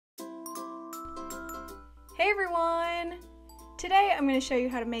Hey everyone! Today I'm going to show you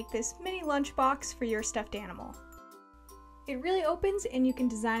how to make this mini lunchbox for your stuffed animal. It really opens and you can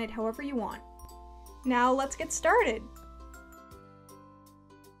design it however you want. Now let's get started!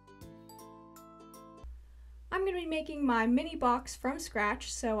 I'm going to be making my mini box from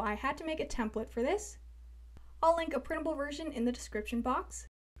scratch, so I had to make a template for this. I'll link a printable version in the description box.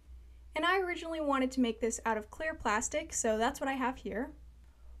 And I originally wanted to make this out of clear plastic, so that's what I have here.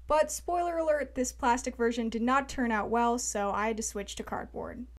 But spoiler alert, this plastic version did not turn out well, so I had to switch to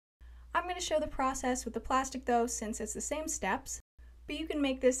cardboard. I'm going to show the process with the plastic though, since it's the same steps, but you can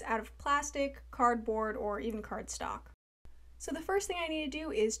make this out of plastic, cardboard, or even cardstock. So the first thing I need to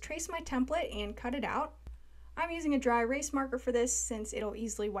do is trace my template and cut it out. I'm using a dry erase marker for this since it'll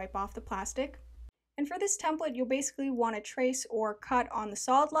easily wipe off the plastic. And for this template, you'll basically want to trace or cut on the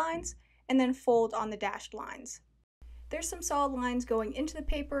solid lines and then fold on the dashed lines. There's some solid lines going into the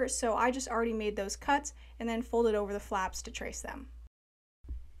paper, so I just already made those cuts and then folded over the flaps to trace them.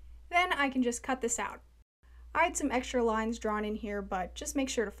 Then I can just cut this out. I had some extra lines drawn in here, but just make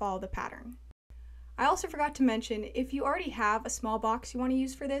sure to follow the pattern. I also forgot to mention, if you already have a small box you want to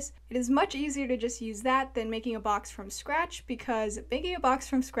use for this, it is much easier to just use that than making a box from scratch, because making a box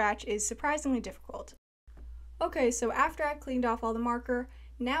from scratch is surprisingly difficult. Okay, so after I've cleaned off all the marker,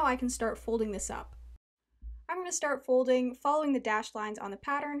 now I can start folding this up. I'm going to start folding, following the dashed lines on the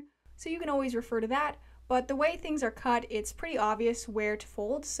pattern, so you can always refer to that, but the way things are cut, it's pretty obvious where to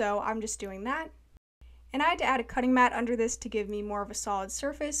fold, so I'm just doing that. And I had to add a cutting mat under this to give me more of a solid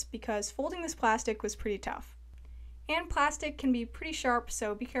surface, because folding this plastic was pretty tough. And plastic can be pretty sharp,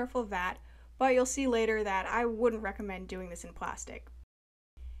 so be careful of that, but you'll see later that I wouldn't recommend doing this in plastic.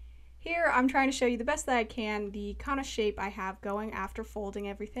 Here I'm trying to show you the best that I can the kind of shape I have going after folding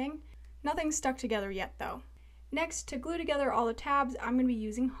everything. Nothing's stuck together yet though. Next, to glue together all the tabs, I'm going to be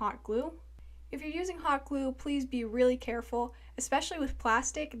using hot glue. If you're using hot glue, please be really careful, especially with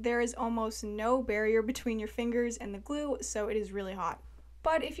plastic. There is almost no barrier between your fingers and the glue, so it is really hot.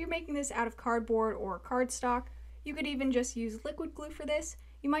 But if you're making this out of cardboard or cardstock, you could even just use liquid glue for this.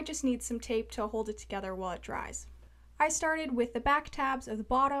 You might just need some tape to hold it together while it dries. I started with the back tabs of the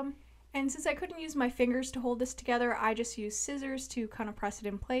bottom, and since I couldn't use my fingers to hold this together, I just used scissors to kind of press it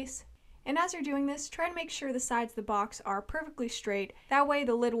in place. And as you're doing this, try to make sure the sides of the box are perfectly straight, that way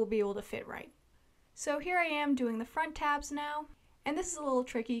the lid will be able to fit right. So here I am doing the front tabs now, and this is a little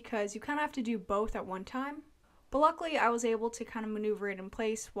tricky because you kind of have to do both at one time, but luckily I was able to kind of maneuver it in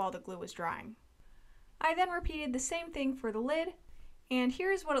place while the glue was drying. I then repeated the same thing for the lid, and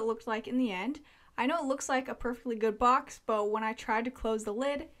here's what it looked like in the end. I know it looks like a perfectly good box, but when I tried to close the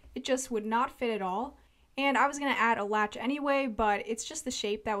lid, it just would not fit at all, and I was going to add a latch anyway, but it's just the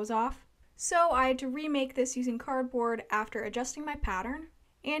shape that was off. So I had to remake this using cardboard after adjusting my pattern.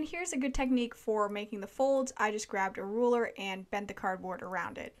 And here's a good technique for making the folds. I just grabbed a ruler and bent the cardboard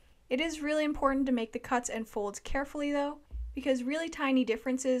around it. It is really important to make the cuts and folds carefully though, because really tiny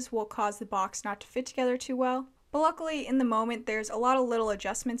differences will cause the box not to fit together too well. But luckily in the moment there's a lot of little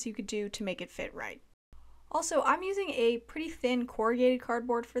adjustments you could do to make it fit right. Also, I'm using a pretty thin corrugated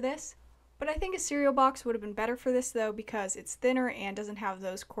cardboard for this. But I think a cereal box would have been better for this though, because it's thinner and doesn't have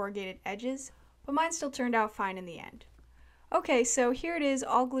those corrugated edges, but mine still turned out fine in the end. Okay, so here it is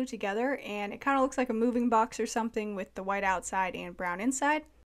all glued together, and it kind of looks like a moving box or something with the white outside and brown inside.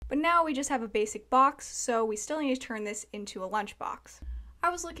 But now we just have a basic box, so we still need to turn this into a lunchbox. I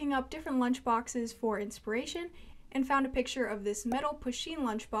was looking up different lunchboxes for inspiration and found a picture of this metal Pusheen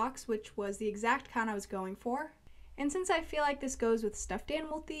lunchbox, which was the exact kind I was going for. And since I feel like this goes with stuffed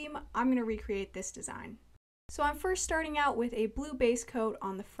animal theme, I'm going to recreate this design. So I'm first starting out with a blue base coat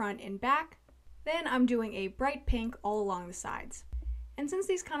on the front and back, then I'm doing a bright pink all along the sides. And since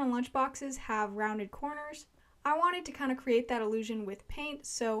these kind of lunchboxes have rounded corners, I wanted to kind of create that illusion with paint,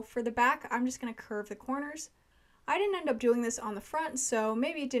 so for the back I'm just going to curve the corners. I didn't end up doing this on the front, so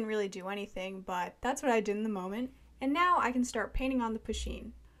maybe it didn't really do anything, but that's what I did in the moment. And now I can start painting on the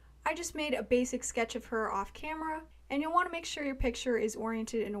Pusheen. I just made a basic sketch of her off camera, and you'll want to make sure your picture is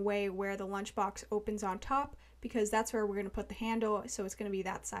oriented in a way where the lunchbox opens on top, because that's where we're going to put the handle, so it's going to be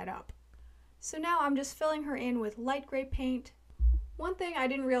that side up. So now I'm just filling her in with light gray paint. One thing I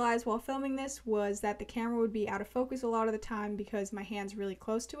didn't realize while filming this was that the camera would be out of focus a lot of the time because my hand's really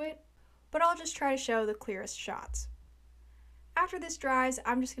close to it, but I'll just try to show the clearest shots. After this dries,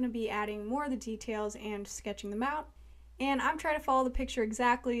 I'm just going to be adding more of the details and sketching them out. And I'm trying to follow the picture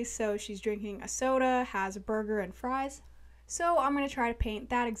exactly, so she's drinking a soda, has a burger and fries. So I'm going to try to paint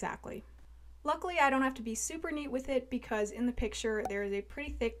that exactly. Luckily, I don't have to be super neat with it because in the picture there is a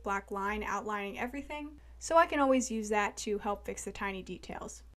pretty thick black line outlining everything, so I can always use that to help fix the tiny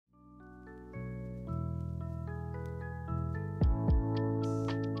details.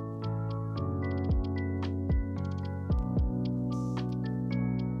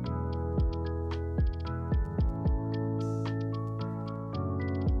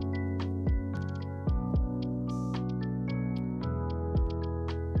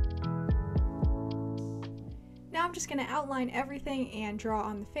 I'm just going to outline everything and draw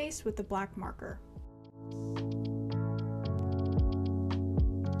on the face with the black marker.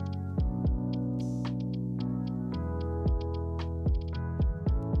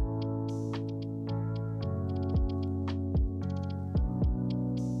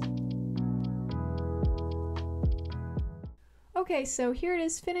 Okay, so here it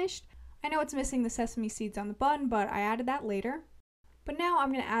is finished. I know it's missing the sesame seeds on the bun, but I added that later. But now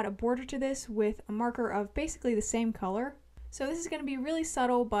I'm going to add a border to this with a marker of basically the same color. So this is going to be really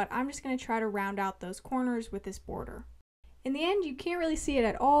subtle, but I'm just going to try to round out those corners with this border. In the end, you can't really see it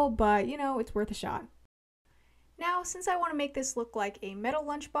at all, but you know, it's worth a shot. Now, since I want to make this look like a metal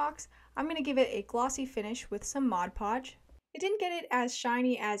lunchbox, I'm going to give it a glossy finish with some Mod Podge. It didn't get it as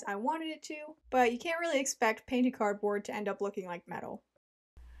shiny as I wanted it to, but you can't really expect painted cardboard to end up looking like metal.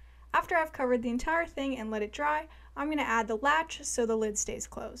 After I've covered the entire thing and let it dry, I'm going to add the latch so the lid stays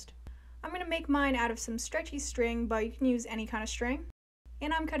closed. I'm going to make mine out of some stretchy string, but you can use any kind of string.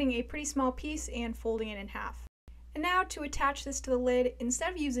 And I'm cutting a pretty small piece and folding it in half. And now to attach this to the lid,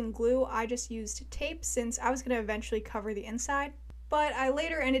 instead of using glue, I just used tape since I was going to eventually cover the inside. But I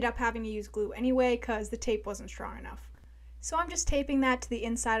later ended up having to use glue anyway because the tape wasn't strong enough. So I'm just taping that to the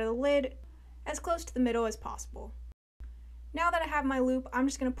inside of the lid, as close to the middle as possible. Now that I have my loop, I'm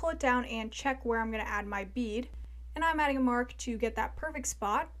just going to pull it down and check where I'm going to add my bead. And I'm adding a mark to get that perfect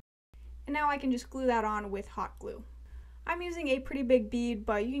spot. And now I can just glue that on with hot glue. I'm using a pretty big bead,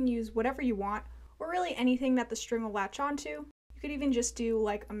 but you can use whatever you want, or really anything that the string will latch onto. You could even just do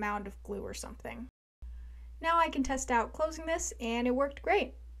like a mound of glue or something. Now I can test out closing this, and it worked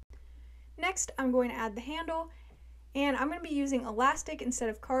great. Next, I'm going to add the handle, and I'm going to be using elastic instead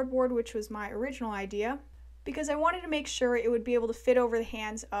of cardboard, which was my original idea, because I wanted to make sure it would be able to fit over the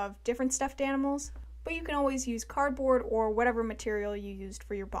hands of different stuffed animals, but you can always use cardboard or whatever material you used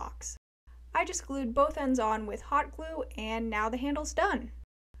for your box. I just glued both ends on with hot glue, and now the handle's done.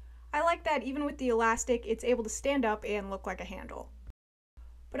 I like that even with the elastic, it's able to stand up and look like a handle.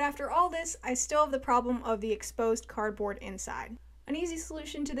 But after all this, I still have the problem of the exposed cardboard inside. An easy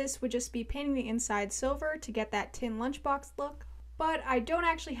solution to this would just be painting the inside silver to get that tin lunchbox look, but I don't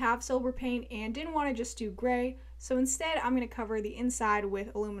actually have silver paint and didn't want to just do gray, so instead I'm going to cover the inside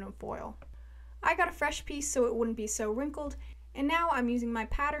with aluminum foil. I got a fresh piece so it wouldn't be so wrinkled, and now I'm using my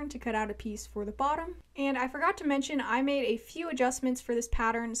pattern to cut out a piece for the bottom. And I forgot to mention I made a few adjustments for this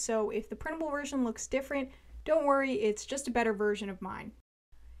pattern, so if the printable version looks different, don't worry, it's just a better version of mine.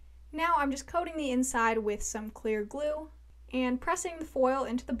 Now I'm just coating the inside with some clear glue and pressing the foil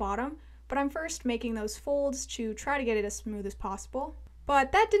into the bottom, but I'm first making those folds to try to get it as smooth as possible.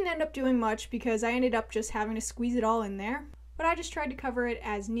 But that didn't end up doing much because I ended up just having to squeeze it all in there, but I just tried to cover it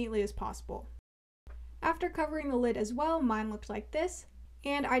as neatly as possible. After covering the lid as well, mine looked like this,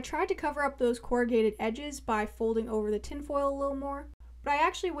 and I tried to cover up those corrugated edges by folding over the tinfoil a little more, but I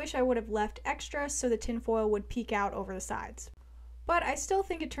actually wish I would have left extra so the tinfoil would peek out over the sides. But I still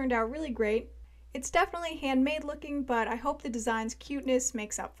think it turned out really great. It's definitely handmade looking, but I hope the design's cuteness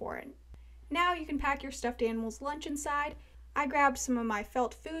makes up for it. Now you can pack your stuffed animal's lunch inside. I grabbed some of my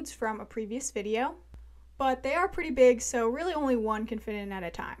felt foods from a previous video, but they are pretty big, so really only one can fit in at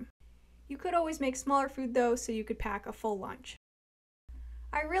a time. You could always make smaller food though, so you could pack a full lunch.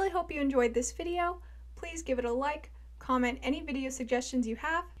 I really hope you enjoyed this video. Please give it a like, comment any video suggestions you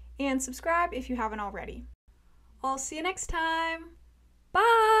have, and subscribe if you haven't already. I'll see you next time.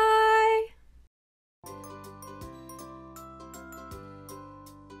 Bye!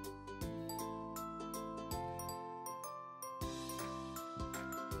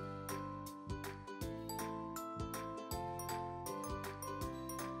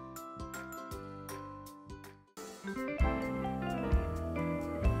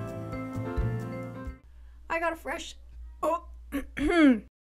 I got a fresh... Oh!